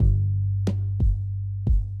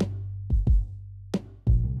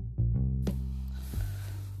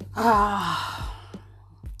Ah,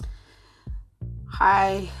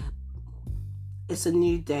 Hi, it's a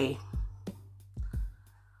new day,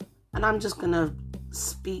 and I'm just gonna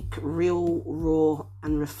speak real, raw,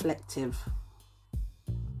 and reflective.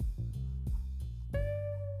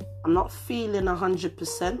 I'm not feeling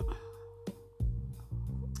 100%,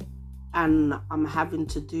 and I'm having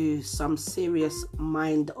to do some serious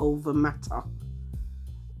mind over matter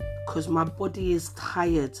because my body is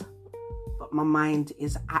tired, but my mind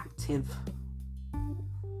is active.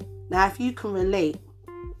 Now, if you can relate,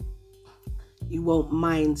 you won't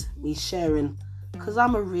mind me sharing because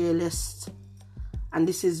I'm a realist, and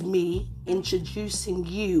this is me introducing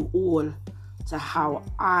you all to how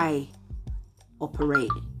I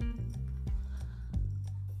operate.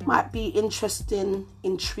 Might be interesting,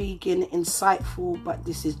 intriguing, insightful, but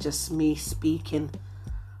this is just me speaking.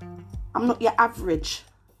 I'm not your average.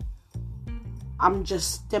 I'm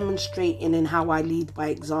just demonstrating in how I lead by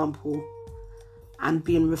example and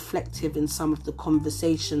being reflective in some of the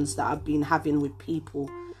conversations that I've been having with people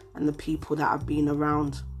and the people that I've been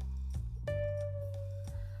around.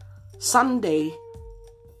 Sunday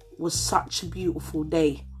was such a beautiful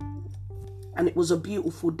day, and it was a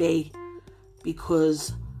beautiful day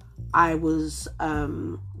because I was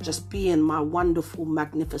just being my wonderful,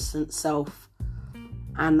 magnificent self,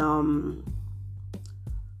 and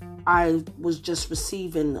I was just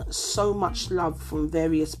receiving so much love from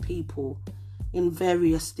various people in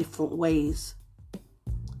various different ways.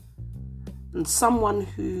 And someone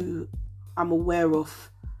who I'm aware of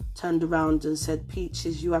turned around and said,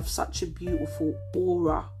 "Peaches, you have such a beautiful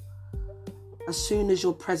aura. As soon as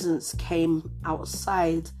your presence came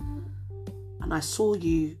outside and I saw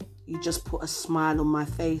you, you just put a smile on my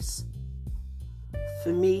face."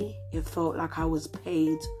 For me, it felt like I was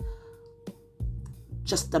paid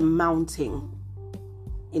just a mounting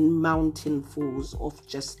in mountainfuls of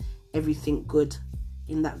just everything good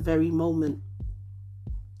in that very moment.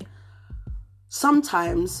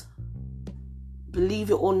 Sometimes, believe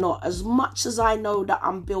it or not, as much as I know that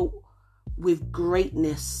I'm built with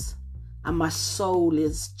greatness and my soul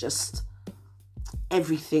is just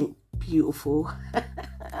everything beautiful,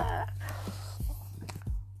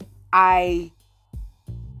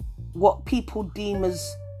 what people deem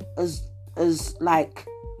as like,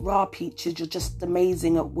 "Raw, Peaches, you're just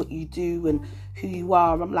amazing at what you do and who you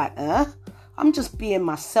are." I'm like, I'm just being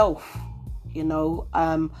myself,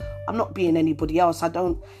 I'm not being anybody else. I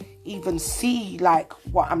don't even see like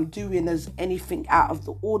what I'm doing as anything out of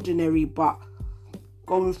the ordinary, but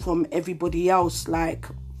going from everybody else, like,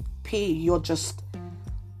 P, you're just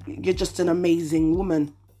an amazing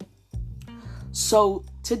woman. So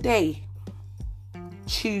today,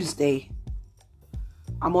 Tuesday,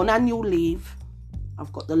 I'm on annual leave.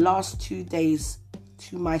 I've got the last 2 days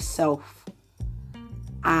to myself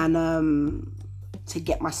and to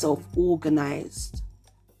get myself organized.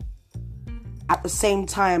 At the same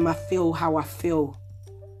time, I feel how I feel,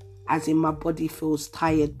 as in my body feels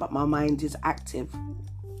tired, but my mind is active.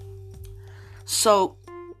 So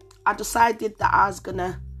I decided that I was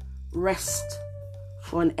gonna rest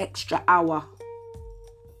for an extra hour,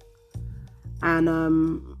 and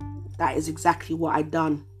that is exactly what I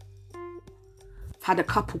done. I've had a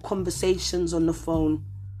couple conversations on the phone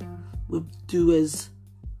with doers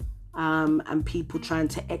and people trying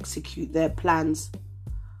to execute their plans,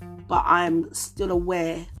 but I'm still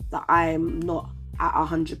aware that I'm not at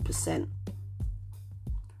 100%.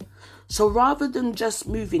 So rather than just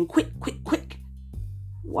moving quick,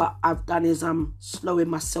 what I've done is I'm slowing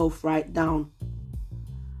myself right down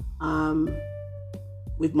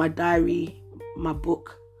with my diary, my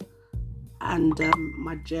book, and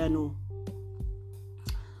my journal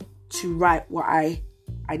to write what I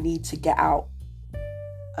need to get out,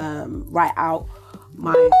 write out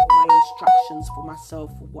my instructions for myself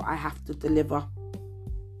of what I have to deliver.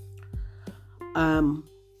 At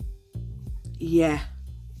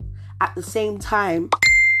the same time,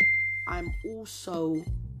 I'm also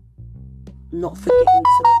not forgetting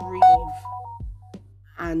to breathe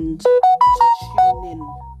and to tune in,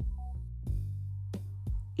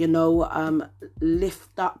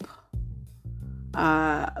 lift up,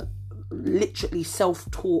 literally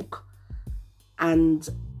self-talk, and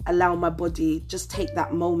allow my body, just take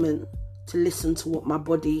that moment to listen to what my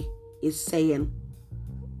body is saying,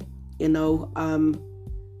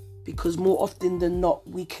 because more often than not,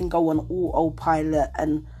 we can go on autopilot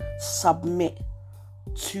and submit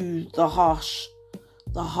to the harsh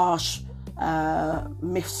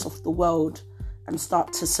myths of the world and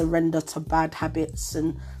start to surrender to bad habits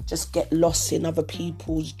and just get lost in other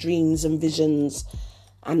people's dreams and visions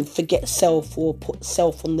and forget self or put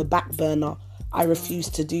self on the back burner I refuse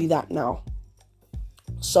to do that now.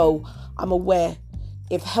 So I'm aware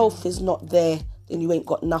if health is not there, then you ain't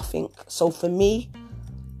got nothing. So for me,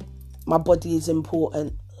 my body is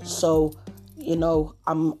important. So,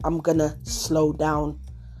 I'm gonna slow down.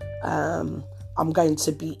 I'm going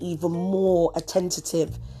to be even more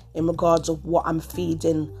attentive in regards of what I'm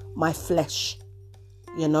feeding my flesh.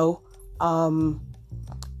 I'm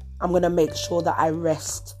gonna make sure that I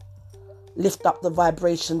rest, lift up the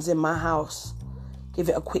vibrations in my house, give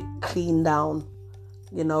it a quick clean down.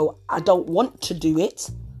 I don't want to do it.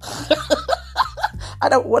 I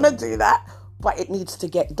don't want to do that, but it needs to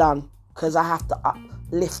get done because I have to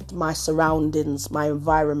uplift my surroundings, my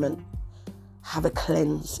environment, have a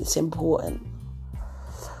cleanse. It's important.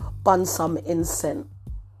 Burn some incense,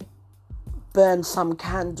 burn some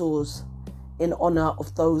candles in honor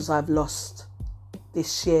of those I've lost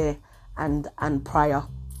this year and prior.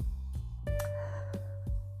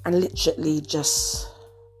 And literally just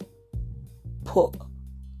put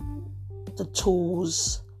the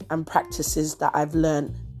tools and practices that I've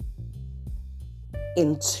learned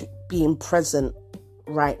into being present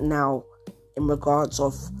right now in regards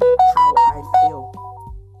of how I feel,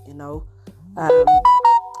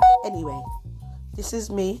 Anyway, this is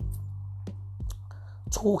me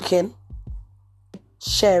talking,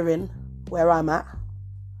 sharing where I'm at,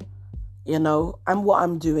 and what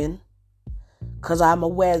I'm doing, because I'm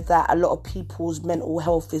aware that a lot of people's mental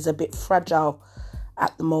health is a bit fragile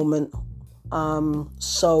at the moment.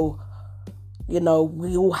 So, we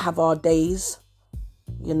all have our days,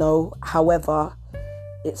 however,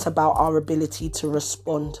 it's about our ability to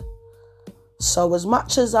respond. So as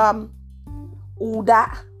much as all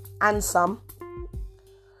that and some,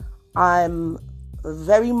 I'm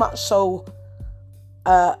very much so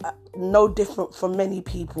no different from many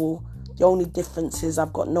people. The only difference is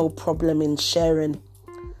I've got no problem in sharing.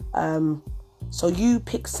 So you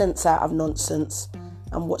pick sense out of nonsense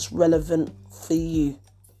and what's relevant for you,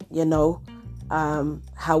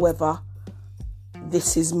 However,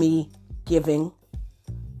 this is me giving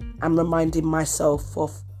and reminding myself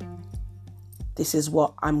of this is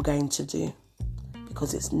what I'm going to do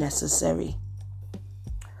because it's necessary.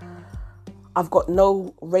 I've got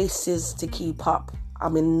no races to keep up.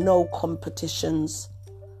 I'm in no competitions.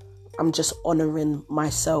 I'm just honouring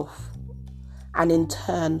myself and in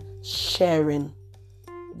turn sharing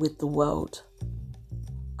with the world.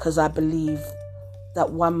 Because I believe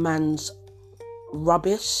that one man's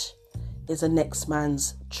rubbish is the next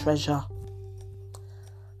man's treasure.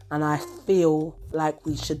 And I feel like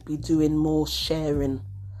we should be doing more sharing.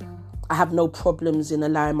 I have no problems in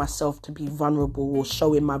allowing myself to be vulnerable or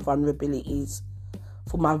showing my vulnerabilities.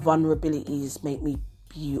 For my vulnerabilities make me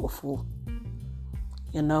beautiful.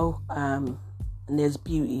 And there's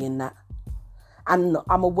beauty in that. And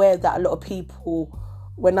I'm aware that a lot of people,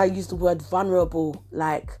 when I use the word vulnerable,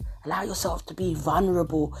 like, allow yourself to be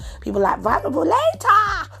vulnerable. People like, vulnerable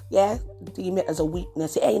later. Yeah, deem it as a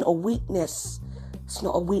weakness. It ain't a weakness. It's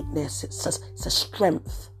not a weakness. It's a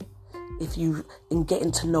strength. If you, in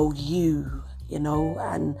getting to know you,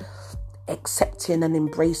 and accepting and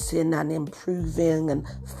embracing and improving and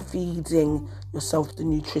feeding yourself the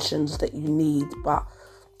nutritions that you need, but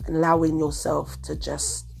allowing yourself to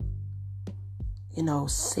just,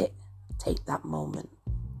 sit, take that moment.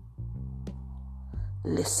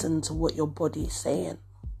 Listen to what your body's saying.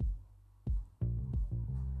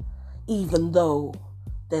 Even though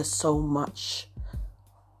there's so much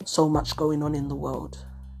going on in the world.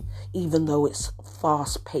 Even though it's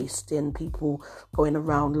fast-paced and people going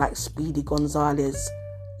around like Speedy Gonzales,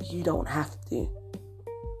 you don't have to.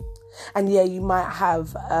 And yeah, you might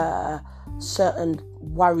have certain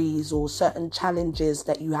worries or certain challenges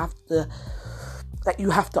that you have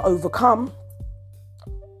to overcome.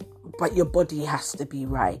 But your body has to be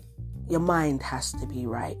right. Your mind has to be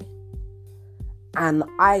right. And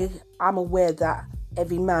I'm aware that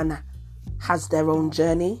every man has their own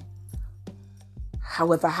journey.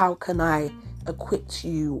 However, how can I equip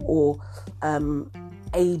you or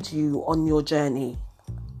aid you on your journey?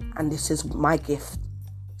 And this is my gift,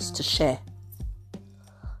 is to share.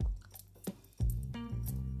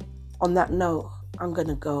 On that note, I'm going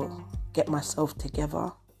to go get myself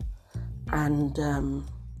together and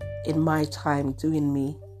in my time doing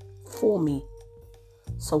me for me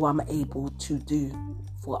so I'm able to do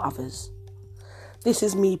for others. This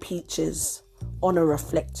is me, Peaches, on a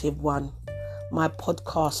reflective one. My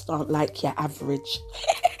podcasts aren't like your average.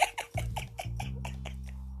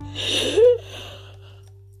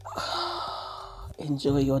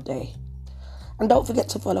 Enjoy your day. And don't forget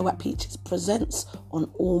to follow at Peaches Presents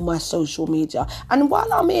on all my social media. And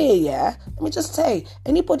while I'm here, yeah, let me just say,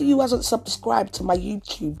 anybody who hasn't subscribed to my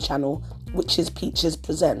YouTube channel, which is Peaches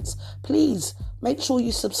Presents, please make sure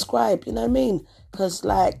you subscribe, you know what I mean? Because,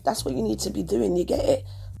 like, that's what you need to be doing, you get it?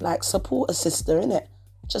 Like, support a sister, innit?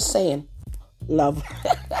 Just saying. Love.